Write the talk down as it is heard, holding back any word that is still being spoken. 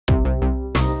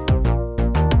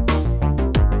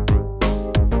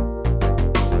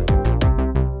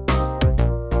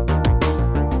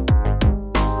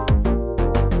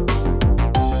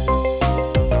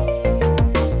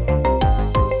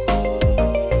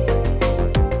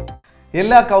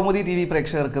എല്ലാ കൗമുദി ടിവി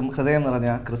പ്രേക്ഷകർക്കും ഹൃദയം നിറഞ്ഞ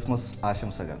ക്രിസ്മസ്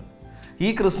ആശംസകൾ. ഈ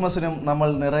ക്രിസ്മസിനും നമ്മൾ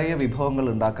നിറയെ വിഭവങ്ങൾ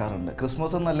ഉണ്ടാക്കാറുണ്ട്.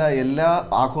 ക്രിസ്മസ് എന്നല്ല, എല്ലാ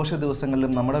ആഘോഷ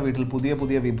ദിവസങ്ങളിലും നമ്മുടെ വീട്ടിൽ പുതിയ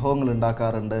പുതിയ വിഭവങ്ങൾ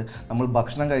ഉണ്ടാക്കാറുണ്ട്. നമ്മൾ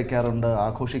ഭക്ഷണം കഴിക്കാറുണ്ട്,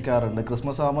 ആഘോഷിക്കാറുണ്ട്.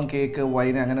 ക്രിസ്മസ് ആകുമ്പോൾ കേക്ക്,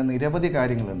 വൈൻ, അങ്ങനെ നിരവധി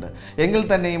കാര്യങ്ങളുണ്ട്. എങ്കിൽ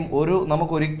തന്നെയും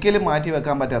നമുക്കൊരിക്കലും മാറ്റി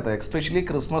വെക്കാൻ പറ്റാത്ത, എസ്പെഷ്യലി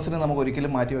ക്രിസ്മസിന്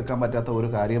നമുക്കൊരിക്കലും മാറ്റി വെക്കാൻ പറ്റാത്ത ഒരു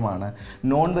കാര്യമാണ്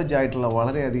നോൺ വെജ് ആയിട്ടുള്ള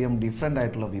വളരെയധികം ഡിഫറെൻ്റ്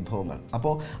ആയിട്ടുള്ള വിഭവങ്ങൾ.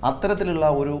 അപ്പോൾ അത്തരത്തിലുള്ള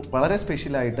ഒരു വളരെ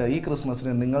സ്പെഷ്യലായിട്ട് ഈ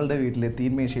ക്രിസ്മസിന് നിങ്ങളുടെ വീട്ടിലെ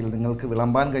തീന്മേശയിൽ നിങ്ങൾക്ക്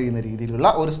വിളമ്പാൻ കഴിയുന്ന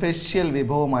രീതിയിലുള്ള ഒരു സ്പെഷ്യൽ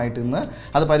വിഭവമായിട്ട് ഇന്ന്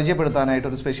അത് പരിചയപ്പെടുത്താനായിട്ട്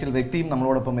ഒരു സ്പെഷ്യൽ വ്യക്തിയും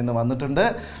നമ്മളോടൊപ്പം ഇന്ന് വന്നിട്ടുണ്ട്.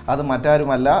 അത്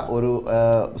മറ്റാരുമല്ല, ഒരു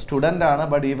സ്റ്റുഡൻ്റ് ആണ്.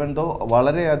 ബട്ട് ഈവൻ ദോ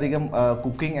വളരെയധികം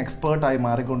കുക്കിംഗ് എക്സ്പേർട്ടായി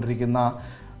മാറിക്കൊണ്ടിരിക്കുന്ന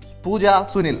പൂജ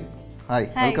Sunil. Hi,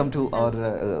 welcome to our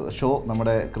show.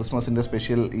 നമ്മുടെ ക്രിസ്മസിന്റെ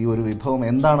സ്പെഷ്യൽ ഈ ഒരു വിഭവം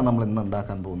എന്താണ് നമ്മൾ ഇന്ന്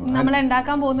ഉണ്ടാക്കാൻ പോകുന്നത്? നമ്മൾ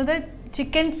ഉണ്ടാക്കാൻ പോകുന്നത്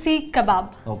chicken seekh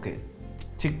kebab. Okay,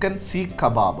 chicken seekh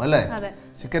kebab അല്ലേ?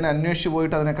 ചിക്കൻ അന്വേഷിച്ച്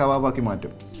പോയിട്ട് അതിനെ കബാബാക്കി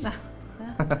മാറ്റും,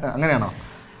 അങ്ങനെയാണോ?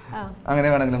 അങ്ങനെ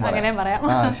വേണമെങ്കിലും പറയാം.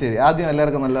 ശരി, ആദ്യം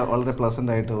എല്ലാവർക്കും വളരെ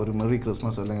പ്ലസന്റ് ആയിട്ട് ഒരു മെറി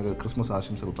ക്രിസ്മസ് അല്ലെങ്കിൽ ഒരു ക്രിസ്മസ്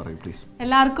ആശംസകൾ പറയും പ്ലീസ്.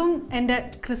 എല്ലാവർക്കും എൻ്റെ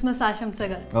ക്രിസ്മസ്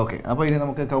ആശംസകൾ. ഓക്കെ, അപ്പോൾ ഇനി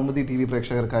നമുക്ക് കൗമുദി ടി വി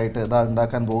പ്രേക്ഷകർക്കായിട്ട് ഇതാ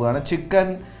ഉണ്ടാക്കാൻ പോവുകയാണ് ചിക്കൻ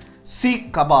സീഖ്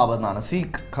കബാബ് എന്നാണ്.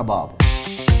 സീഖ് കബാബ്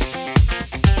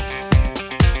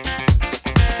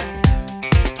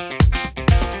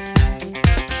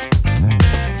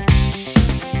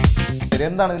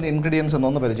എന്താണ് ഇതിന്റെ ഇൻഗ്രീഡിയൻസ്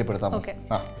എന്നൊന്ന് പരിചയപ്പെടുത്താം.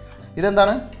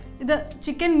 ഇതെന്താണ്? ഇത്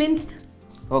ചിക്കൻ മിൻസ്ഡ്.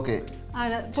 ഓക്കെ,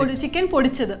 ചിക്കൻ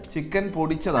പൊടിച്ചത്. ചിക്കൻ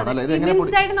പൊടിച്ചതാണ് അല്ലേ?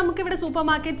 നമുക്ക് ഇവിടെ സൂപ്പർ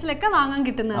മാർക്കറ്റ്സിലൊക്കെ വാങ്ങാൻ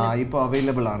കിട്ടുന്നതാണ്. ഇപ്പൊ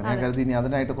അവൈലബിൾ ആണ്. ഞാൻ കരുതി ഇനി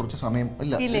അതിനായിട്ട് കുറച്ച് സമയം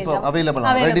ഇല്ല. ഇപ്പൊ അവൈലബിൾ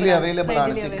ആണ്, റെഡിലി അവൈലബിൾ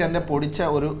ആണ്. ചിക്കന്റെ പൊടിച്ച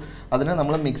അതിനെ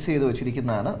നമ്മൾ മിക്സ് ചെയ്ത്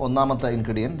വെച്ചിരിക്കുന്നതാണ് ഒന്നാമത്തെ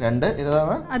ഇൻഗ്രീഡിയന്റ്. രണ്ട്,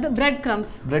 ഇതാണ് ബ്രെഡ്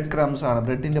ക്രംസ്. ബ്രെഡ് ക്രംസ് ആണ്,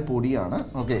 ബ്രെഡിന്റെ പൊടിയാണ്.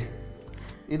 ഓക്കെ,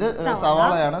 ഇത്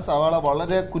സവാളയാണ്. സവാള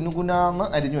വളരെ കുഞ്ഞുകുഞ്ഞാന്ന്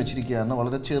അരിഞ്ഞു വെച്ചിരിക്കുകയാണ്.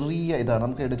 വളരെ ചെറിയ ഇതാണ്,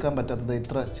 നമുക്ക് എടുക്കാൻ പറ്റാത്തത്.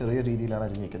 ഇത്ര ചെറിയ രീതിയിലാണ്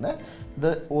അരിഞ്ഞിരിക്കുന്നത്. ഇത്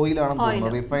ഓയിലാണെന്ന് തോന്നുന്നു,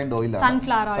 റിഫൈൻഡ് ഓയിലാണ്,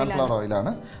 സൺഫ്ലവർ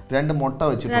ഓയിലാണ്. 2 മുട്ട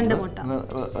വെച്ചിട്ടുണ്ട്.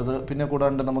 അത് പിന്നെ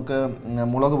കൂടാണ്ട് നമുക്ക്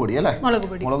മുളക് പൊടി അല്ലേ?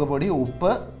 മുളക് പൊടി,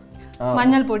 ഉപ്പ്,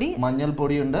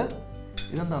 മഞ്ഞൾപ്പൊടി ഉണ്ട്.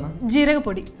 ഇതെന്താണ്?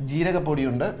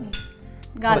 ജീരകപ്പൊടിയുണ്ട്.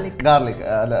 ഗാർലിക്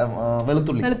അല്ല,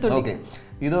 വെളുത്തുള്ളി. ഓക്കെ,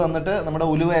 ഇത് വന്നിട്ട് നമ്മുടെ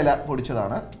ഉലുവയില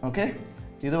പൊടിച്ചതാണ്. ഓക്കെ,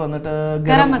 ഇത് വന്നിട്ട്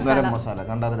ഗരം മസാല,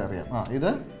 കണ്ടാൽ അറിയാം. ഇത്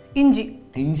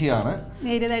ഇഞ്ചിയാണ്,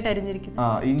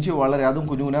 ഇഞ്ചി വളരെ, അതും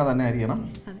കുനുകുനാ തന്നെ അരിയണം.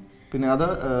 പിന്നെ അത്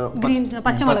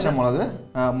പച്ചമുളക്,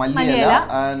 മല്ലിയില,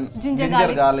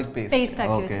 ginger garlic paste.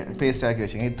 Okay, paste ആക്കി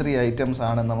വെച്ചിരിക്കും. ഇത്രയും ഐറ്റംസ്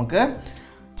ആണ് നമുക്ക്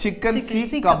ചിക്കൻ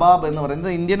സീഖ് കബാബ് എന്ന്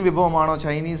പറയുന്നത്. ഇന്ത്യൻ വിഭവമാണോ,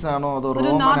 ചൈനീസ് ആണോ, അതോ റോമൻ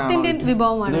ആണോ?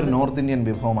 ഇതൊരു നോർത്ത് ഇന്ത്യൻ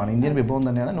വിഭവമാണ്. ഇന്ത്യൻ വിഭവം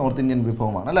തന്നെയാണ്, നോർത്ത് ഇന്ത്യൻ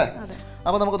വിഭവമാണ് അല്ലേ?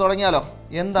 അപ്പോൾ നമുക്ക് തുടങ്ങിയാലോ?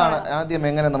 എന്താണ് ആദ്യം,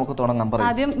 എങ്ങനെ നമുക്ക് തുടങ്ങാം?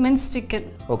 ആദ്യം മിൻസ് ചിക്കൻ.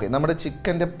 ഓക്കെ, നമ്മുടെ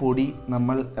ചിക്കൻ്റെ പൊടി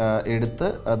നമ്മൾ എടുത്ത്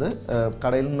അത്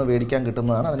കടയിൽ നിന്ന് മേടിക്കാൻ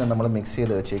കിട്ടുന്നതാണ്. അതിനെ നമ്മൾ മിക്സ്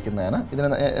ചെയ്ത് വെച്ചേക്കുന്നതാണ്. ഇതിന്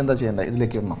എന്താ ചെയ്യേണ്ടത്?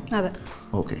 ഇതിലേക്ക് ഇടണം.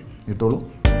 ഓക്കെ, ഇട്ടോളൂ.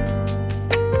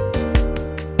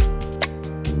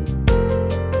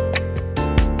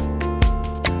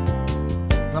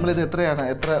 നമ്മളിത്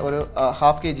എത്ര ഒരു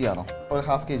 ½ kg ആണോ? ഒരു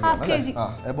 ½ kg ആണ് അല്ലേ?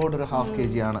 എബൌട്ട് ഒരു ½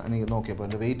 kg ആണ് എനിക്ക് നോക്കിയപ്പോൾ.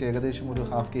 എൻ്റെ വെയിറ്റ് ഏകദേശം ഒരു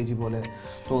 ½ kg പോലെ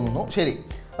തോന്നുന്നു. ശരി,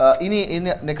 ഇനി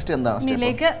നെക്സ്റ്റ് എന്താണ്?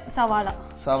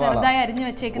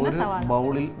 ഒരു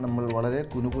ബൗളിൽ നമ്മൾ വളരെ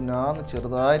കുനുകുനാന്ന്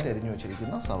ചെറുതായിട്ട് അരിഞ്ഞു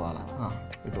വെച്ചിരിക്കുന്ന സവാള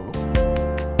ഇട്ടോളൂ.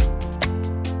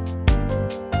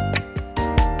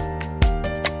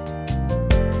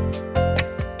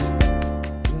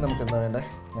 ഇനി നമുക്ക് എന്താ വേണ്ടേ?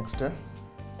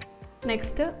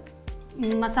 നെക്സ്റ്റ്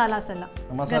മസാലാസ് എല്ലാം.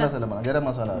 ഗരം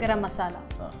മസാല.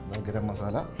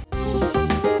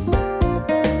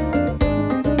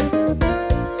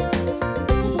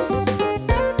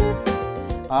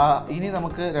 ഇനി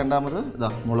നമുക്ക് രണ്ടാമത്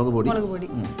മുളക് പൊടി.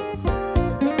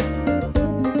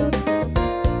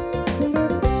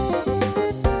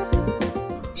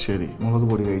 ശരി, മുളക്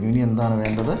പൊടി കഴിഞ്ഞു. ഇനി എന്താണ്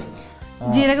വേണ്ടത്?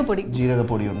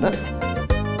 ജീരകപ്പൊടിയുണ്ട്.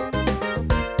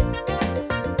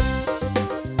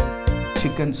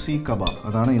 ചിക്കൻ സീഖ് കബാബ്,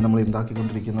 അതാണ് നമ്മൾ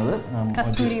ഉണ്ടാക്കിക്കൊണ്ടിരിക്കുന്നത്.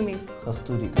 കസ്തൂരി.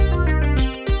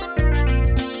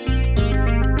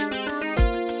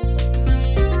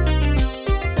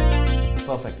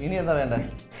 പെർഫെക്റ്റ്. ഇനി എന്താ വേണ്ടത്?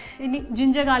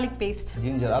 Ginger garlic paste.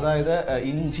 അതായത്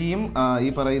ഇഞ്ചിയും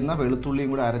ഈ പറയുന്ന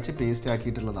വെളുത്തുള്ളിയും കൂടെ അരച്ച് പേസ്റ്റ്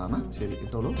ആക്കിയിട്ടുള്ളതാണ്. ശരി,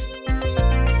 ഇട്ടോളൂ.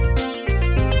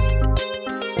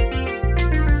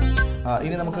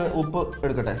 ഇനി നമുക്ക് ഉപ്പ്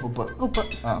എടുക്കട്ടെ.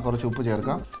 കുറച്ച് ഉപ്പ്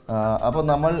ചേർക്കാം. അപ്പോൾ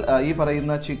നമ്മൾ ഈ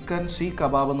പറയുന്ന ചിക്കൻ സീഖ്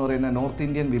കബാബ് എന്ന് പറയുന്ന നോർത്ത്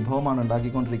ഇന്ത്യൻ വിഭവമാണ്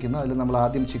ഉണ്ടാക്കിക്കൊണ്ടിരിക്കുന്നത്. അതിൽ നമ്മൾ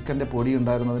ആദ്യം ചിക്കൻ്റെ പൊടി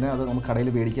ഉണ്ടായിരുന്നതിന് അത് നമുക്ക് കടയിൽ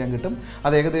മേടിക്കാൻ കിട്ടും.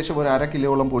 അത് ഏകദേശം ഒരു 1/2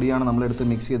 കിലോളം പൊടിയാണ് നമ്മളെടുത്ത്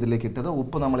മിക്സ് ചെയ്തിലേക്ക് ഇട്ടത്.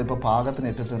 ഉപ്പ് നമ്മളിപ്പോൾ പാകത്തിന്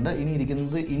ഇട്ടിട്ടുണ്ട്. ഇനി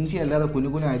ഇരിക്കുന്നത് ഇഞ്ചി അല്ലാതെ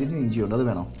കുനുകുന അരിഞ്ഞ ഇഞ്ചിയുണ്ട്. അത്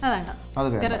വേണോ? അത്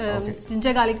വേണം.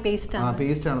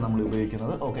 പേസ്റ്റാണ് നമ്മൾ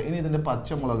ഉപയോഗിക്കുന്നത്. ഓക്കെ, ഇനി ഇതിൻ്റെ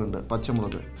പച്ചമുളകുണ്ട്.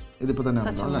 പച്ചമുളക് ഇതിപ്പോൾ തന്നെ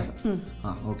ഉണ്ടോ അല്ലേ?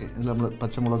 ഓക്കെ, ഇതിൽ നമ്മൾ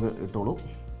പച്ചമുളക് ഇട്ടോളൂ.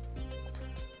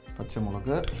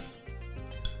 പച്ചമുളക്.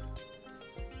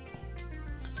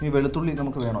 ഈ വെളുത്തുള്ളി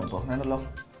നമുക്ക് വേണോ ഇപ്പോൾ? വേണ്ടല്ലോ.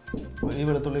 ഈ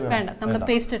വെളുത്തുള്ളി വേണ്ട, നമ്മൾ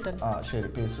പേസ്റ്റ് ഇട്ടു. ആ ശരി,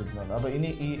 പേസ്റ്റ് ഇട്ടിട്ടുണ്ട്. അപ്പോൾ ഇനി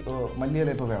ഈ മല്ലിയില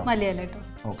ഇപ്പോൾ വേണം? മല്ലിയില ഇട്ടോ.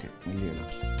 ഓക്കെ, മല്ലിയില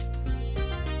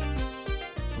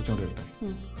കുറച്ചുകൂടി ഇട്ടെ.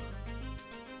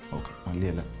 ഓക്കെ,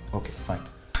 മല്ലിയില. Okay, fine.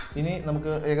 ഇനി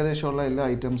നമുക്ക് ഏകദേശമുള്ള എല്ലാ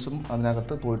ഐറ്റംസും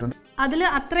അതിനകത്ത് പോയിട്ടുണ്ട്. അതിൽ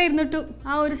അത്ര ഇരുന്നിട്ടു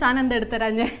ആ ഒരു സാധനം എന്താ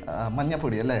എടുത്തരാഞ്ഞേ?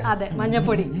 മഞ്ഞപ്പൊടി അല്ലേ? അതെ,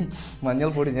 മഞ്ഞപ്പൊടി.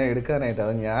 മഞ്ഞൾപ്പൊടി ഞാൻ എടുക്കാനായിട്ട്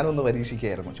അത് ഞാനൊന്ന്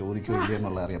പരീക്ഷിക്കുകയായിരുന്നു, ചോദിക്കുകയോ ഇല്ല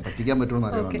എന്നുള്ള അറിയാം, പറ്റിക്കാൻ പറ്റുമെന്ന്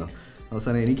അറിയാമല്ലോ.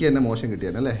 അവസാനം എനിക്ക് തന്നെ മോശം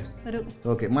കിട്ടിയാണല്ലേ.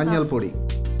 ഓക്കെ, മഞ്ഞൾപ്പൊടി.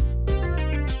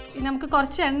 നമുക്ക്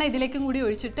കുറച്ച് എണ്ണ ഇതിലേക്കും കൂടി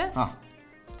ഒഴിച്ചിട്ട്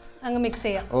അങ്ങ് മിക്സ്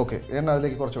ചെയ്യാം. ഓക്കെ, എണ്ണ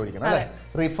അതിലേക്ക് കുറച്ച് ഒഴിക്കണം അല്ലേ?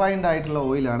 റിഫൈൻഡ് ആയിട്ടുള്ള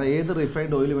ഓയിലാണ്. ഏത്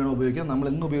റിഫൈൻഡ് ഓയിൽ വേണം ഉപയോഗിക്കാം? നമ്മൾ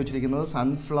ഇന്ന് ഉപയോഗിച്ചിരിക്കുന്നത്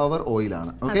സൺഫ്ലവർ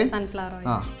ഓയിലാണ്. Okay, sunflower oil.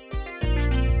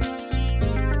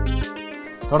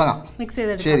 തുടങ്ങാം. മിക്സ്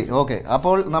ചെയ്തെടുക്കാം. ശരി, ഓക്കെ.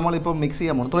 അപ്പോൾ നമ്മളിപ്പോൾ മിക്സ്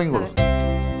ചെയ്യാൻ പോകുന്നു. തുടങ്ങിക്കോളൂ.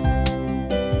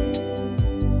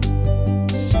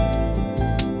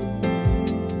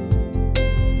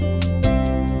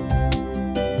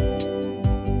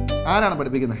 ആരാണ്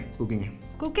പഠിപ്പിക്കുന്നത് കുക്കിംഗ്?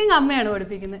 കുക്കിംഗ് അമ്മയാണ്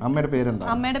പഠിപ്പിക്കുന്നത്. അമ്മയുടെ പേരെന്താ?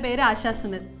 അമ്മയുടെ പേര് ആശാ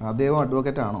സുനിൽ. അദ്ദേഹം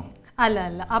അഡ്വക്കേറ്റ് ആണോ? അല്ല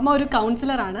അല്ല, അമ്മ ഒരു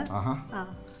കൗൺസിലർ ആണ്.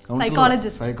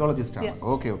 സൈക്കോളജിസ്റ്റ് ആണ്.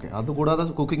 Okay okay. അതുകൂടാതെ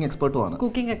കുക്കിംഗ് എക്സ്പെർട്ടും ആണ്.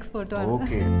 കുക്കിംഗ് എക്സ്പെർട്ടും ആണ്.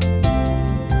 ഓക്കെ.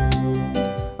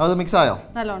 അത് മിക്സ് ആയോ?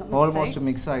 നല്ലോണം ഓൾമോസ്റ്റ്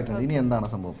മിക്സ് ആയിട്ടുണ്ട്. ഇനി എന്താണ്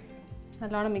സംഭവം?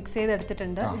 നല്ലോണം മിക്സ്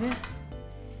ചെയ്തെടുത്തിട്ടുണ്ട്. ഇത്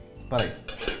പറയ്.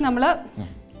 നമ്മൾ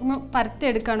പരത്തി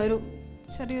എടുക്കാണ്. ഒരു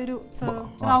ചെറിയൊരു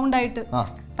റൗണ്ട് ആയിട്ട്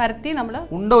പരത്തി നമ്മൾ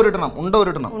ഉണ്ട ഉരുട്ടണം.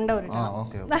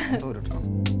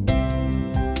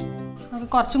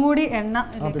 കുറച്ചും കൂടി എണ്ണ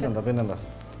പിന്നെന്താ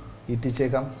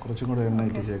ഇറ്റിച്ചേക്കാം. കുറച്ചും കൂടി എണ്ണ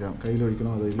ഇറ്റിച്ചേക്കാം.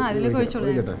 കയ്യിലൊഴിക്കണോ? അതിലേക്ക് ഒഴിച്ചോളൂ.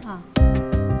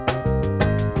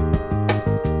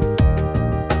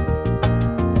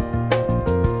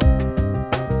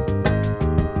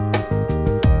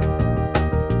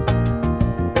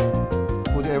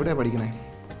 എവിടെയാ പഠിക്കണേ?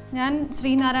 ഞാൻ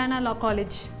ശ്രീനാരായണ ലോ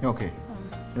കോളേജ്. ഓക്കെ.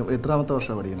 എത്രാമത്തെ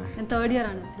വർഷമാണ് പഠിക്കണേ? തേർഡ് ഇയർ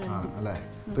ആണ് അല്ലേ?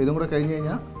 അപ്പോൾ ഇതും കൂടെ കഴിഞ്ഞ്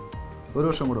കഴിഞ്ഞാൽ ഒരു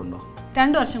വർഷം കൂടെ ഉണ്ടോ?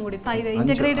 2 വർഷം കൂടി. 5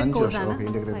 ഇന്റഗ്രേറ്റഡ് കോഴ്സ് ആണ്. ഓക്കെ,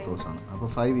 ഇന്റഗ്രേറ്റഡ് കോഴ്സ് ആണ്. അപ്പോൾ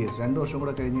 5 ഇയേഴ്സ്, 2 വർഷം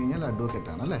കൂടെ കഴിഞ്ഞ് കഴിഞ്ഞാൽ അഡ്വക്കേറ്റ്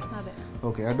ആണ് അല്ലേ?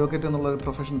 ഓക്കെ. അഡ്വക്കേറ്റ് എന്നുള്ള ഒരു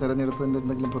പ്രൊഫഷൻ തിരഞ്ഞെടുത്തതിൻ്റെ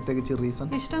എന്തെങ്കിലും പ്രത്യേകിച്ച് റീസൺ?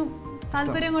 ഇഷ്ടം,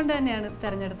 താല്പര്യം കൊണ്ട് തന്നെയാണ്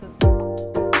തിരഞ്ഞെടുത്തത്.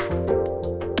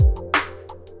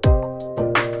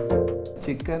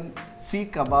 ചിക്കൻ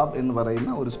സീഖ് കബാബ് എന്ന്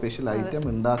പറയുന്ന ഒരു സ്പെഷ്യൽ ഐറ്റം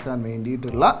ഉണ്ടാക്കാൻ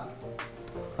വേണ്ടിയിട്ടുള്ള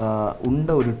ഉണ്ട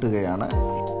ഉരുട്ടുകയാണ്.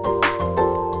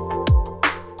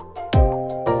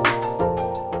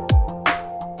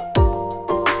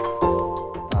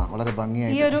 വളരെ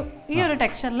ഭംഗിയായി ഈ ഒരു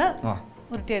ടെക്സ്ചറിൽ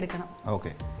ഉരുട്ടിയെടുക്കണം.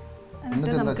 ഓക്കെ.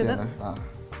 എന്നിട്ട് നമുക്കിത്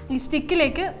ഈ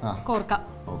സ്റ്റിക്കിലേക്ക് കോർക്കാം.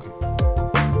 ഓക്കെ.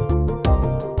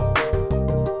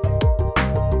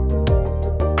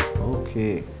 ഓക്കെ,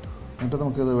 എന്നിട്ട്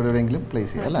നമുക്കിത് എവിടെയെങ്കിലും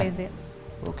പ്ലേസ് ചെയ്യാം അല്ലേ?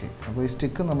 ഓക്കെ. അപ്പോൾ ഈ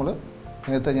സ്റ്റിക്ക് നമ്മൾ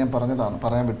നേരത്തെ ഞാൻ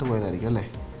പറയാൻ വിട്ടുപോയതായിരിക്കും അല്ലേ?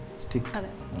 സ്റ്റിക്ക്.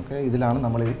 ഓക്കെ, ഇതിലാണ്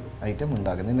നമ്മൾ ഈ ഐറ്റം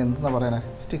ഉണ്ടാക്കുന്നത്. ഇനി എന്താ പറയണേ?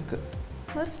 സ്റ്റിക്ക്.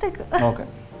 Okay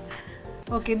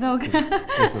okay.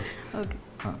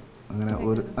 അങ്ങനെ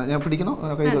ഒരു ഞാൻ പിടിക്കണോ?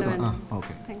 കയ്യിൽ വെക്കണം.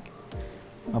 ഓക്കെ.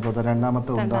 അപ്പോൾ അത്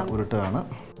രണ്ടാമത്തെ ഉണ്ട ഉരുട്ടുകയാണ്.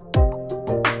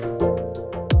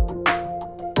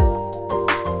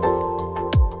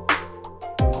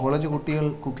 കോളേജ് കുട്ടികൾ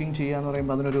കുക്കിംഗ് ചെയ്യാന്ന്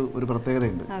പറയുമ്പോൾ അതിനൊരു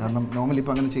പ്രത്യേകതയുണ്ട്. കാരണം നോർമലി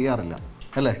ഇപ്പോൾ അങ്ങനെ ചെയ്യാറില്ല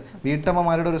അല്ലേ?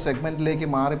 വീട്ടമ്മമാരുടെ ഒരു സെഗ്മെൻറ്റിലേക്ക്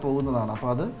മാറിപ്പോകുന്നതാണ്. അപ്പോൾ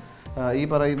അത് ഈ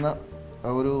പറയുന്ന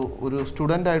ഒരു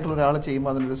സ്റ്റുഡൻ്റ് ആയിട്ടുള്ള ഒരാൾ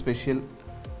ചെയ്യുമ്പോൾ അതിനൊരു സ്പെഷ്യൽ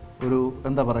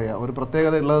എന്താ പറയുക, ഒരു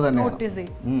പ്രത്യേകത ഉള്ളത് തന്നെയാണ്.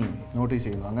 നോട്ടീസ്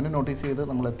ചെയ്യുന്നു. അങ്ങനെ നോട്ടീസ് ചെയ്ത്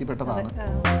നമ്മൾ എത്തിപ്പെട്ടതാണ്.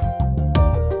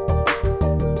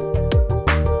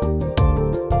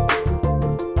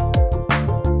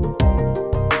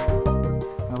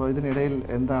 അപ്പോൾ ഇതിനിടയിൽ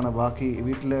എന്താണ് ബാക്കി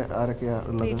വീട്ടിൽ ആരൊക്കെയാ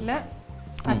ഉള്ളത്?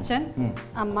 അച്ഛൻ,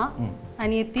 അമ്മ,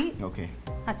 അനിയത്തി. ഓക്കെ.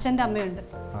 അച്ഛൻ്റെ അമ്മയുണ്ട്.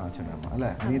 അച്ഛൻ്റെ അമ്മ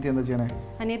അല്ലേ? അനിയത്തി എന്താ ചെയ്യണേ?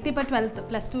 അനിയത്തി ഇപ്പോൾ 12th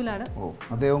 +2 ഓ,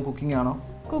 അദ്ദേഹം കുക്കിംഗ് ആണോ?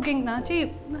 കുക്കിംഗ്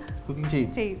ചെയ്യും.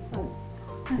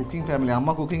 Cooking family. അമ്മ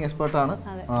കുക്കിംഗ് എക്സ്പെർട്ട് ആണ്.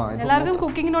 എല്ലാവർക്കും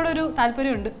കുക്കിങ്ങിനോട് ഒരു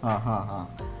താല്പര്യമുണ്ട്.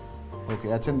 ഓക്കെ.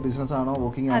 അച്ഛൻ ബിസിനസ് ആണോ?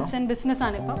 കുക്കിംഗ് ആണോ? അച്ഛൻ ബിസിനസ്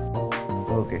ആണ് ഇപ്പോൾ.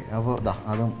 ഓക്കെ. അപ്പോൾ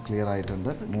അതും ക്ലിയർ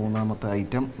ആയിട്ടുണ്ട്. മൂന്നാമത്തെ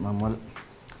ഐറ്റം നമ്മൾ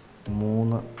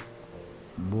 3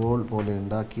 ബോൾ പോലെ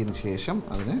ഉണ്ടാക്കിയതിന് ശേഷം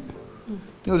അതിന്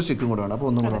ഒരു സ്റ്റിക്കും കൂടെ വേണം. അപ്പോൾ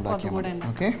ഒന്നും കൂടെ ഉണ്ടാക്കിയാൽ മതി.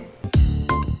 ഓക്കെ.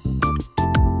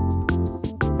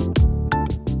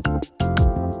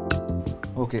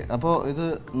 ഓക്കെ. അപ്പോൾ ഇത്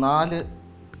 4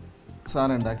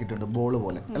 സാധനം ഉണ്ടാക്കിയിട്ടുണ്ട് ബോൾ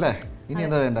പോലെ അല്ലേ? ഇനി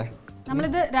എന്താ വേണ്ടേ?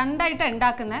 നമ്മളിത് രണ്ടായിട്ട്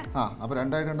ഉണ്ടാക്കുന്നത്. അപ്പോൾ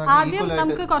രണ്ടായിട്ട് ആദ്യം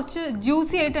നമുക്ക് കുറച്ച്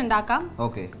ജ്യൂസി ആയിട്ട് ഉണ്ടാക്കാം.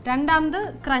 ഓക്കെ. രണ്ടാമത്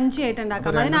ക്രഞ്ചി ആയിട്ട്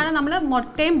ഉണ്ടാക്കാം. അതിനാണ് നമ്മൾ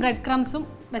മുട്ടയും ബ്രെഡ് ക്രംസും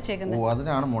വെച്ചേക്കുന്നത്. ഓ,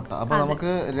 അതിനാണ് മുട്ട. അപ്പോൾ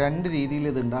നമുക്ക് 2 രീതിയിൽ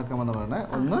ഇത് ഉണ്ടാക്കാമെന്ന് പറഞ്ഞാൽ,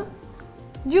 ഒന്ന്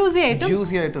ജ്യൂസി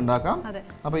ആയിട്ട് ഉണ്ടാക്കാം.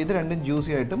 അപ്പോൾ ഇത് രണ്ടും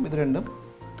ജ്യൂസി ആയിട്ടും ഇത് രണ്ടും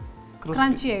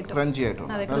ക്രഞ്ചി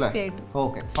ആയിട്ടുണ്ട് അല്ലേ?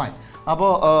 Okay fine.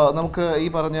 അപ്പോൾ നമുക്ക് ഈ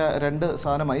പറഞ്ഞ 2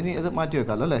 സാധനമായി ഇനി ഇത് മാറ്റി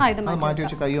വെക്കാമല്ലോ അല്ലേ? അത് മാറ്റി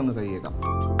വെച്ച് കൈ ഒന്ന് കഴുകിയേക്കാം.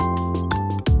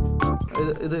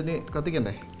 ഇത് ഇനി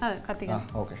കത്തിക്കണ്ടേ?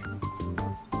 Okay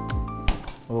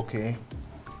okay.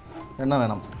 എണ്ണ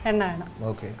വേണം.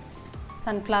 ഓക്കെ.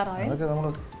 Sunflower oil. അതൊക്കെ നമ്മൾ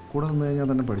കൂടെ നിന്ന് കഴിഞ്ഞാൽ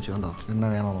തന്നെ പഠിച്ചു കണ്ടോ എണ്ണ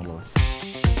വേണമെന്നുള്ളത്.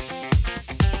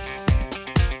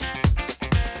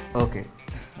 ഓക്കെ.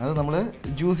 അത് നമ്മൾ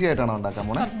ജ്യൂസി ആയിട്ടാണ് ഉണ്ടാക്കാൻ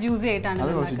പോകുന്നത്.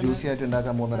 അത് കുറച്ച് ജ്യൂസി ആയിട്ട്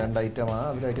ഉണ്ടാക്കാൻ പോകുന്ന 2 ഐറ്റമാണ്.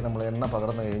 അതിലേക്ക് നമ്മൾ എണ്ണ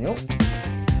പകർന്നു കഴിഞ്ഞു.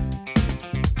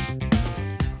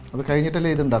 അത്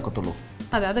കഴിഞ്ഞിട്ടല്ലേ ഇത് ഉണ്ടാക്കത്തുള്ളൂ?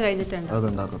 അത്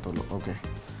ഉണ്ടാക്കത്തുള്ളൂ. ഓക്കെ.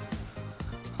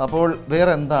 അപ്പോൾ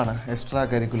വേറെ എന്താണ് എക്സ്ട്രാ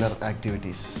കരിക്കുലർ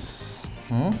ആക്ടിവിറ്റീസ്?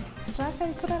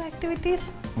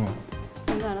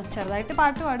 ചെറുതായിട്ട്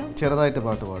പാട്ട്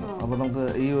പാടും. അപ്പോൾ നമുക്ക്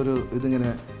ഈ ഒരു ഇതിങ്ങനെ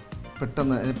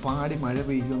പെട്ടെന്ന് പാടി മഴ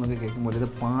പെയ്യുമെന്നൊക്കെ കേൾക്കുമ്പോൾ ഇത്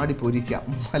പാടി പൊരിക്കാം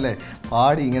അല്ലേ?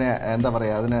 പാടി ഇങ്ങനെ എന്താ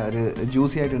പറയുക, അതിന് ഒരു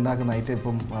ജ്യൂസി ആയിട്ട് ഉണ്ടാക്കുന്ന ഐറ്റം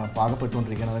ഇപ്പം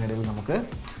പാകപ്പെട്ടുകൊണ്ടിരിക്കണം. അതിനിടയിൽ നമുക്ക്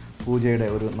പൂജയുടെ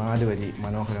ഒരു 4 വരി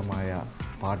മനോഹരമായ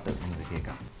പാട്ട് നമുക്ക്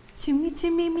കേൾക്കാം. ചിമ്മി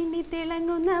ചിമ്മി മിന്നി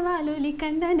തിളങ്ങുന്ന വാലൊലി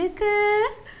കണ്ണനുക്ക്,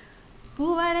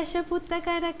 പൂവരശ പുത്ത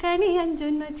കരക്കണി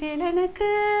അഞ്ചുന്ന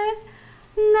ചേലനക്ക്,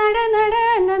 നട നട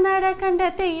നട കണ്ട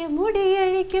തെയ്യ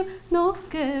മുടിയഴിക്കും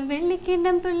നോക്ക്,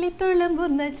 വെള്ളിക്കിണ്ണം തുള്ളി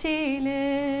തുളുമ്പുന്ന ചേല്.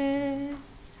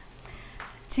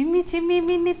 ചിമ്മി ചിമ്മി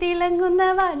മിന്നി തിളങ്ങുന്ന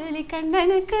വാലൊലി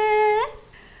കണ്ണനുക്ക്,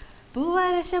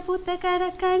 പൂവരശ പുത്ത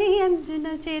കരക്കണി അഞ്ചുന്ന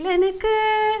ചേലനക്ക്,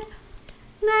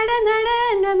 നട നട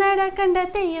നട കണ്ട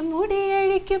തെയ്യ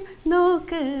മുടിയഴിക്കും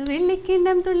നോക്ക്,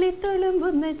 വെള്ളിക്കിണ്ണം തുള്ളി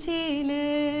തുളുമ്പുന്ന ചേല്.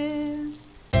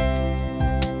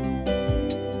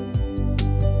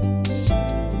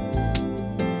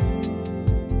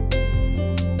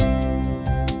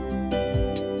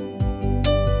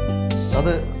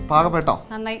 അത് പാകപ്പെട്ടോ?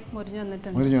 നന്നായി മുരിഞ്ഞു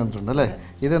വന്നിട്ടുണ്ട് അല്ലേ?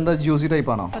 ഇതെന്താ ജ്യൂസി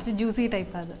ടൈപ്പ് ആണോ? കുറച്ച് ജ്യൂസി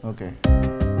ടൈപ്പ് അത്. ഓക്കെ.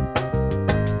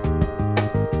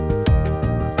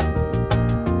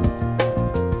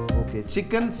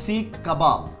 ചിക്കൻ സീഖ്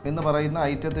കബാബ് എന്ന് പറയുന്ന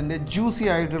ഐറ്റത്തിൻ്റെ ജ്യൂസി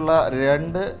ആയിട്ടുള്ള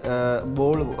 2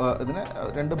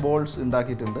 ബോൾസ്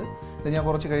ഉണ്ടാക്കിയിട്ടുണ്ട്. ഇത് ഞാൻ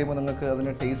കുറച്ച് കഴിയുമ്പോൾ നിങ്ങൾക്ക്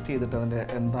അതിനെ ടേസ്റ്റ് ചെയ്തിട്ട്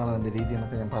എന്താണ് അതിൻ്റെ രീതി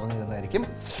എന്നൊക്കെ ഞാൻ പറഞ്ഞു തരുന്നതായിരിക്കും.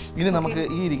 ഇനി നമുക്ക്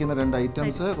ഈ ഇരിക്കുന്ന 2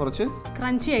 ഐറ്റംസ് കുറച്ച്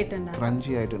ക്രഞ്ചി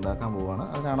ആയിട്ട് ഉണ്ടാക്കാൻ പോവുകയാണ്.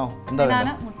 അതിനാണോ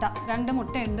എന്താണ്? മുട്ട. 2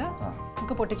 മുട്ടയുണ്ട്,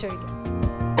 നമുക്ക് പൊട്ടിച്ചൊഴിക്കാം.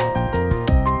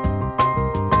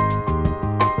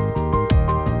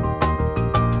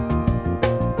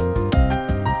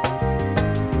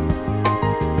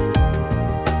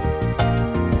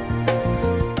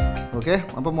 ഓക്കെ.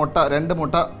 അപ്പോൾ 2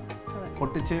 മുട്ട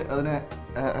പൊട്ടിച്ച് അതിനെ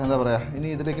എന്താ പറയുക, ഇനി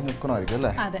ഇതിലേക്ക് മുക്കണമായിരിക്കും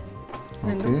അല്ലേ?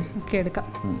 എടുക്കാം.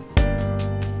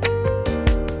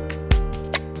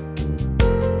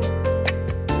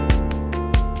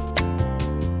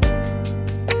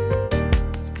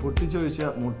 പൊട്ടിച്ചൊഴിച്ച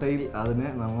മുട്ടയിൽ അതിനെ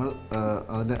നമ്മൾ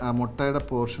ആ മുട്ടയുടെ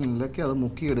പോർഷനിലേക്ക് അത്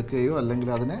മുക്കിയെടുക്കുകയോ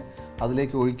അല്ലെങ്കിൽ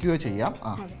അതിലേക്ക് ഒഴിക്കുകയോ ചെയ്യാം.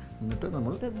 എന്നിട്ട്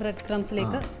നമ്മൾ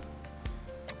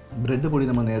ബ്രെഡ് പൊടി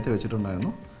നമ്മൾ നേരത്തെ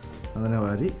വെച്ചിട്ടുണ്ടായിരുന്നു, അതിനെ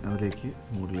വാരി അതിലേക്ക്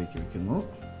മുകളിലേക്ക് വയ്ക്കുന്നു.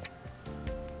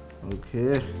 ഓക്കെ.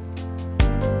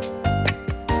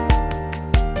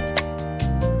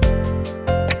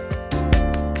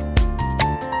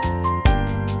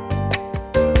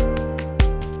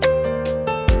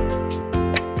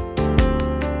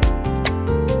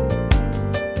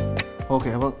 ഓക്കെ.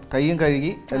 അപ്പോൾ കൈയും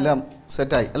കഴുകി എല്ലാം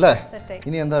സെറ്റായി അല്ലേ?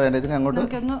 ഇനി എന്താ വേണ്ടത്? ഇതിനെ അങ്ങോട്ട്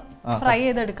ഫ്രൈ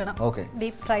ചെയ്തെടുക്കണം. ഓക്കെ.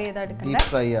 ഡീപ് ഫ്രൈ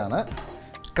ആണ്.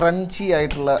 ക്രഞ്ചി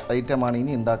ആയിട്ടുള്ള ഐറ്റമാണ്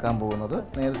ഇനി ഉണ്ടാക്കാൻ പോകുന്നത്.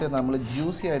 നേരത്തെ നമ്മൾ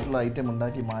ജ്യൂസി ആയിട്ടുള്ള ഐറ്റം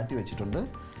ഉണ്ടാക്കി മാറ്റി വെച്ചിട്ടുണ്ട്.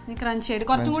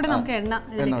 കുറച്ചും കൂടി നമുക്ക് എണ്ണ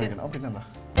ഒഴിക്കണം. പിന്നെന്താ,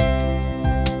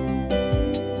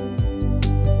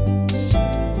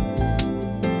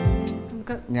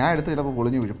 ഞാൻ എടുത്ത് ചിലപ്പോൾ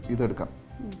പൊളിഞ്ഞു വീഴും. ഇതെടുക്കാം.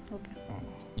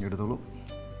 എടുത്തോളൂ.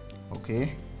 ഓക്കെ.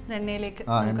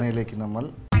 എണ്ണയിലേക്ക് നമ്മൾ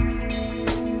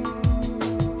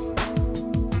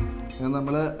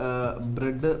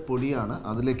ബ്രെഡ് പൊടിയാണ്.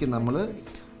 അതിലേക്ക് നമ്മൾ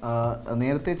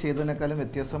നേരത്തെ ചെയ്തതിനേക്കാളും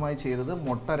വ്യത്യസ്തമായി ചെയ്തത്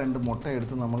 2 മുട്ട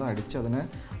എടുത്ത് നമ്മൾ അടിച്ച്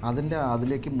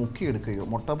അതിലേക്ക് മുക്കിയെടുക്കുകയോ,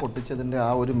 മുട്ട പൊട്ടിച്ചതിൻ്റെ ആ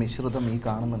ഒരു മിശ്രിതം ഈ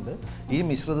കാണുന്നുണ്ട്. ഈ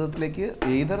മിശ്രിതത്തിലേക്ക്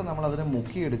നമ്മൾ അതിനെ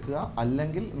മുക്കിയെടുക്കുക,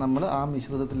 അല്ലെങ്കിൽ നമ്മൾ ആ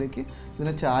മിശ്രിതത്തിലേക്ക്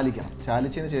ഇതിനെ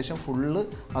ചാലിച്ചതിന് ശേഷം ഫുള്ള്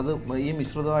അത് ഈ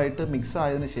മിശ്രിതമായിട്ട് മിക്സ്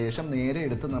ആയതിനു ശേഷം നേരെ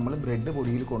എടുത്ത് നമ്മൾ ബ്രെഡ്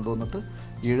പൊടിയിൽ കൊണ്ടുവന്നിട്ട്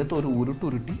ഒരു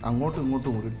ഉരുട്ടി അങ്ങോട്ടും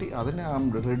ഇങ്ങോട്ടും ഉരുട്ടി അതിനെ ആ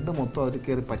ബ്രെഡ് മൊത്തം അതിൽ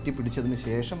കയറി പറ്റി പിടിച്ചതിന്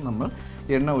ശേഷം നമ്മൾ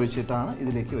എണ്ണ ഒഴിച്ചിട്ടാണ്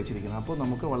ഇതിലേക്ക് വെച്ചിരിക്കുന്നത്. അപ്പോൾ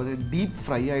നമുക്ക് വളരെ ഡീപ്പ്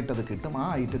ഫ്രൈ ആയിട്ട് അത് കിട്ടും. ആ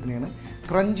ഐറ്റത്തിനെയാണ്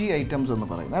ക്രഞ്ചി ഐറ്റംസ് എന്ന്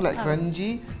പറയുന്നത് അല്ലേ? Crunchy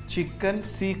chicken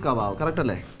seekh kebab, correct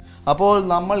അല്ലേ? അപ്പോൾ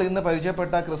നമ്മൾ ഇന്ന്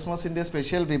പരിചയപ്പെട്ട ക്രിസ്മസിൻ്റെ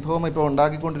സ്പെഷ്യൽ വിഭവം ഇപ്പോൾ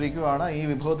ഉണ്ടാക്കിക്കൊണ്ടിരിക്കുകയാണ്. ഈ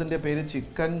വിഭവത്തിൻ്റെ പേര്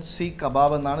ചിക്കൻ സീഖ്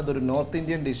കബാബ് എന്നാണ്. ഇതൊരു നോർത്ത്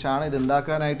ഇന്ത്യൻ ഡിഷാണ്. ഇത്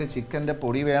ഉണ്ടാക്കാനായിട്ട് ചിക്കൻ്റെ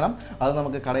പൊടി വേണം. അത്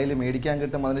നമുക്ക് കടയിൽ മേടിക്കാൻ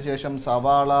കിട്ടും. അതിനുശേഷം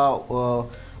സവാള,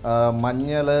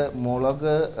 മഞ്ഞൾ,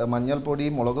 മുളക്, മഞ്ഞൾപ്പൊടി,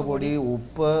 മുളക് പൊടി,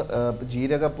 ഉപ്പ്,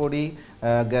 ജീരകപ്പൊടി,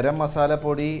 ഗരം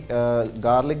മസാലപ്പൊടി,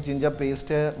 ഗാർലിക് ജിഞ്ചർ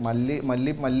പേസ്റ്റ്,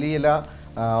 മല്ലിയില,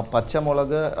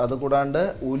 പച്ചമുളക്, അതുകൂടാണ്ട്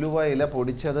ഉലുവ ഇല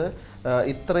പൊടിച്ചത്,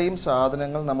 ഇത്രയും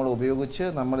സാധനങ്ങൾ നമ്മൾ ഉപയോഗിച്ച്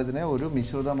നമ്മളിതിനെ ഒരു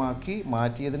മിശ്രിതമാക്കി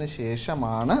മാറ്റിയതിന്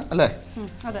ശേഷമാണ് അല്ലേ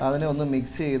അതിനെ ഒന്ന്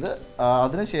മിക്സ് ചെയ്ത്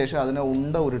അതിനുശേഷം അതിനെ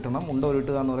ഉണ്ട ഉരുട്ടണം. ഉണ്ട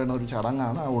ഉരുട്ടുക എന്ന് പറയുന്ന ഒരു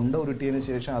ചടങ്ങാണ്. ആ ഉണ്ട ഉരുട്ടിയതിന്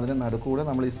ശേഷം അതിന് നടുക്കൂടെ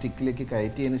നമ്മൾ ഈ സ്റ്റിക്കിലേക്ക്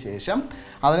കയറ്റിയതിന് ശേഷം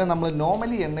അതിനെ നമ്മൾ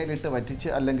നോർമലി എണ്ണയിലിട്ട്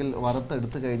വറ്റിച്ച് അല്ലെങ്കിൽ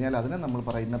വറുത്തെടുത്ത് കഴിഞ്ഞാൽ അതിനെ നമ്മൾ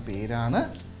പറയുന്ന പേരാണ്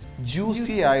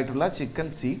ജ്യൂസി ആയിട്ടുള്ള ചിക്കൻ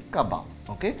സീഖ് കബാബ്.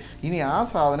 ഓക്കെ, ഇനി ആ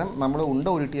സാധനം നമ്മൾ ഉണ്ട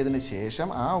ഉരുട്ടിയതിന് ശേഷം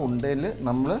ആ ഉണ്ടയിൽ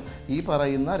നമ്മൾ ഈ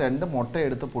പറയുന്ന 2 മുട്ട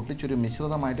എടുത്ത് പൊട്ടിച്ചൊരു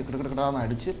മിശ്രിതമായിട്ട് കിടക്കിടാന്ന്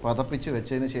അടിച്ച് പതപ്പിച്ച്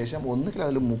വെച്ചതിന് ശേഷം ഒന്നുകിൽ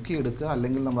അതിൽ മുക്കിയെടുക്കുക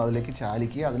അല്ലെങ്കിൽ നമ്മൾ അതിലേക്ക്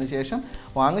ചാലിക്കുക. അതിനുശേഷം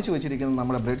വാങ്ങിച്ചു വെച്ചിരിക്കുന്ന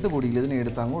നമ്മുടെ ബ്രെഡ് പൊടിയിൽ ഇതിനെ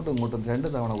എടുത്ത് അങ്ങോട്ടും ഇങ്ങോട്ടും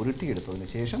 2 തവണ ഉരുട്ടിയെടുത്തതിന്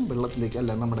ശേഷം വെള്ളത്തിലേക്ക്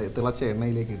അല്ല നമ്മുടെ തിളച്ച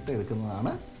എണ്ണയിലേക്ക് ഇട്ട്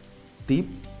എടുക്കുന്നതാണ്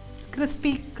deep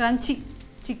crispy crunchy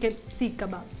chicken seekh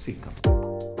kebab. Seekh kebab.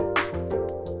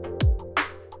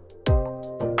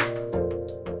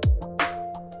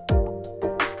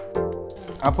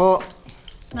 അപ്പോൾ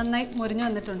നന്നായി മുരിഞ്ഞു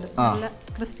വന്നിട്ടുണ്ട്, നല്ല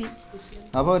ക്രിസ്പി.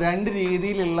 അപ്പോൾ 2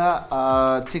 രീതിയിലുള്ള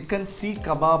ചിക്കൻ സീഖ്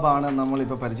കബാബാണ്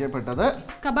നമ്മളിപ്പോൾ പരിചയപ്പെട്ടത്.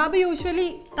 കബാബ് യൂഷ്വലി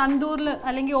തന്തൂറിൽ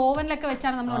അല്ലെങ്കിൽ ഓവനിലൊക്കെ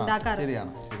വെച്ചാണ് നമ്മൾ ഉണ്ടാക്കാറ്.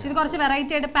 ശരിയാണ്. ഇത് കുറച്ച്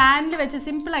വെറൈറ്റി ആയിട്ട് പാനിൽ വെച്ച്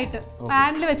സിമ്പിൾ ആയിട്ട്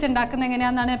പാനിൽ വെച്ച് ഉണ്ടാക്കുന്നത്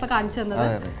എങ്ങനെയാണെന്നാണ് ഇപ്പോൾ കാണിച്ചു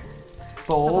തന്നത്.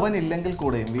 ഇപ്പോൾ ഓവൻ ഇല്ലെങ്കിൽ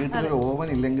കൂടെയും വീട്ടിലൊരു ഓവൻ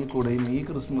ഇല്ലെങ്കിൽ കൂടെയും ഈ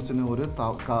ക്രിസ്മസിന് ഒരു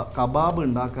കബാബ്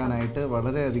ഉണ്ടാക്കാനായിട്ട്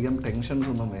വളരെയധികം ടെൻഷൻസ്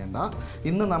ഒന്നും വേണ്ട.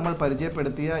 ഇന്ന് നമ്മൾ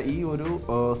പരിചയപ്പെടുത്തിയ ഈ ഒരു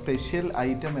സ്പെഷ്യൽ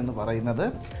ഐറ്റം എന്ന് പറയുന്നത്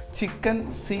ചിക്കൻ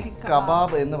സീഖ്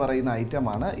കബാബ് എന്ന് പറയുന്ന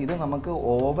ഐറ്റമാണ്. ഇത് നമുക്ക്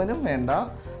ഓവനും വേണ്ട,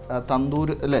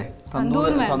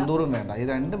 തന്തൂറും വേണ്ട. ഇത്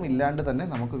രണ്ടും ഇല്ലാണ്ട് തന്നെ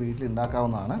നമുക്ക് വീട്ടിൽ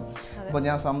ഉണ്ടാക്കാവുന്നതാണ്. അപ്പോൾ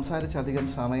ഞാൻ സംസാരിച്ച് അധികം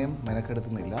സമയം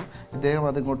മെനക്കെടുത്തുന്നില്ല. ഇദ്ദേഹം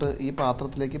അതിങ്ങോട്ട് ഈ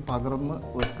പാത്രത്തിലേക്ക് പകർന്ന്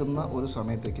വെക്കുന്ന ഒരു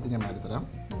സമയത്തേക്ക് ഇത് ഞാൻ മാറ്റിത്തരാം.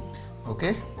 ഓക്കെ,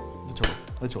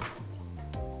 വെച്ചോളൂ.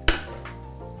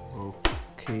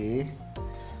 ഓക്കെ,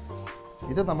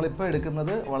 ഇത് നമ്മളിപ്പോൾ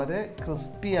എടുക്കുന്നത് വളരെ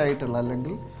ക്രിസ്പി ആയിട്ടുള്ള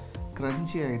അല്ലെങ്കിൽ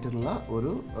ക്രഞ്ചി ആയിട്ടുള്ള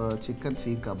ഒരു ചിക്കൻ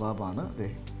സീഖ് കബാബാണ്. അതെ,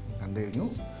 കണ്ടു കഴിഞ്ഞു.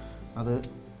 അത്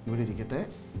ഇവിടെ ഇരിക്കട്ടെ,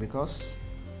 ബിക്കോസ്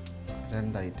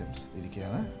 2 ഐറ്റംസ്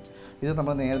ഇരിക്കുകയാണ്. ഇത്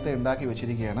നമ്മൾ നേരത്തെ ഉണ്ടാക്കി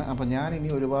വെച്ചിരിക്കുകയാണ്. അപ്പോൾ ഞാൻ ഇനി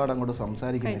ഒരുപാട് അങ്ങോട്ട്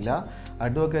സംസാരിക്കുന്നില്ല.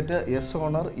 Advocate yes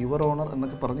owner, your honour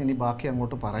എന്നൊക്കെ പറഞ്ഞ് ഇനി ബാക്കി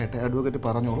അങ്ങോട്ട് പറയട്ടെ. അഡ്വക്കേറ്റ്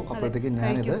പറഞ്ഞോളൂ, അപ്പോഴത്തേക്കും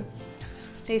ഞാനിത്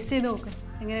ടേസ്റ്റ് ചെയ്ത് നോക്ക്,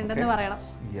 എങ്ങനെയുണ്ടെന്ന് പറയണം.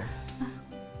 Yes,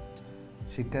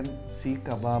 chicken seekh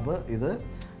kebab.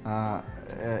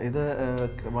 ഇത്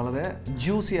വളരെ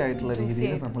ജ്യൂസി ആയിട്ടുള്ള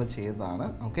രീതിയിൽ നമ്മൾ ചെയ്തതാണ്.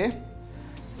 ഓക്കെ,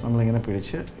 നമ്മളിങ്ങനെ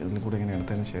പിടിച്ച് ഇതിൽ കൂടെ ഇങ്ങനെ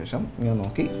എടുത്തതിന് ശേഷം ഇങ്ങനെ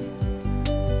നോക്കി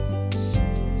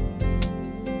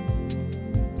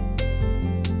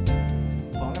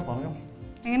പറഞ്ഞോ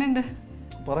എങ്ങനെയുണ്ട്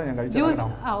ഞാൻ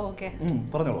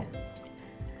പറഞ്ഞോളൂ.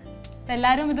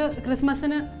 എല്ലാവരും ഇത്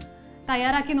ക്രിസ്മസിന്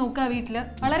തയ്യാറാക്കി നോക്കുക വീട്ടിൽ.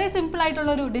 വളരെ സിമ്പിൾ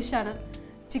ആയിട്ടുള്ള ഒരു ഡിഷാണ്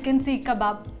ചിക്കൻ സീഖ്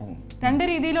കബാബ്. 2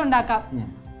 രീതിയിലും ഉണ്ടാക്കാം.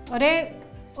 ഒരേ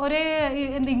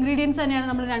ഇൻഗ്രീഡിയൻസ് തന്നെയാണ്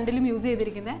നമ്മൾ രണ്ടിലും യൂസ്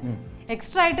ചെയ്തിരിക്കുന്നത്.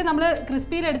 എക്സ്ട്രാ ആയിട്ട് നമ്മൾ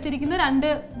ക്രിസ്പിയിൽ എടുത്തിരിക്കുന്ന 2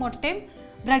 മുട്ടയും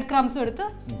ബ്രെഡ് ക്രംസും എടുത്ത്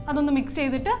അതൊന്ന് മിക്സ്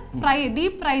ചെയ്തിട്ട്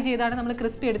ഡീപ്പ് ഫ്രൈ ചെയ്താണ് നമ്മൾ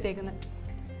ക്രിസ്പി എടുത്തേക്കുന്നത്.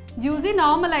 ജ്യൂസി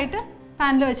നോർമലായിട്ട്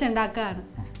പാനിൽ വെച്ച് ഉണ്ടാക്കുകയാണ്.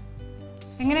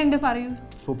 എങ്ങനെയുണ്ട് പറയൂ.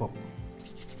 സൂപ്പർ,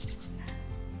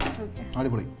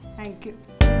 അടിപൊളി. Thank you.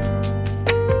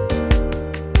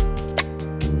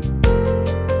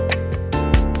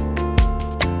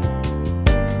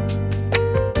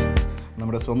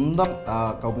 നമ്മുടെ സ്വന്തം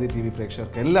കൗമുദി TV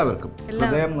പ്രേക്ഷകർക്ക് എല്ലാവർക്കും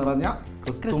ഹൃദയം നിറഞ്ഞ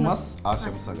ക്രിസ്തുമസ്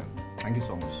ആശംസകൾ. Thank you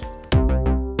so much.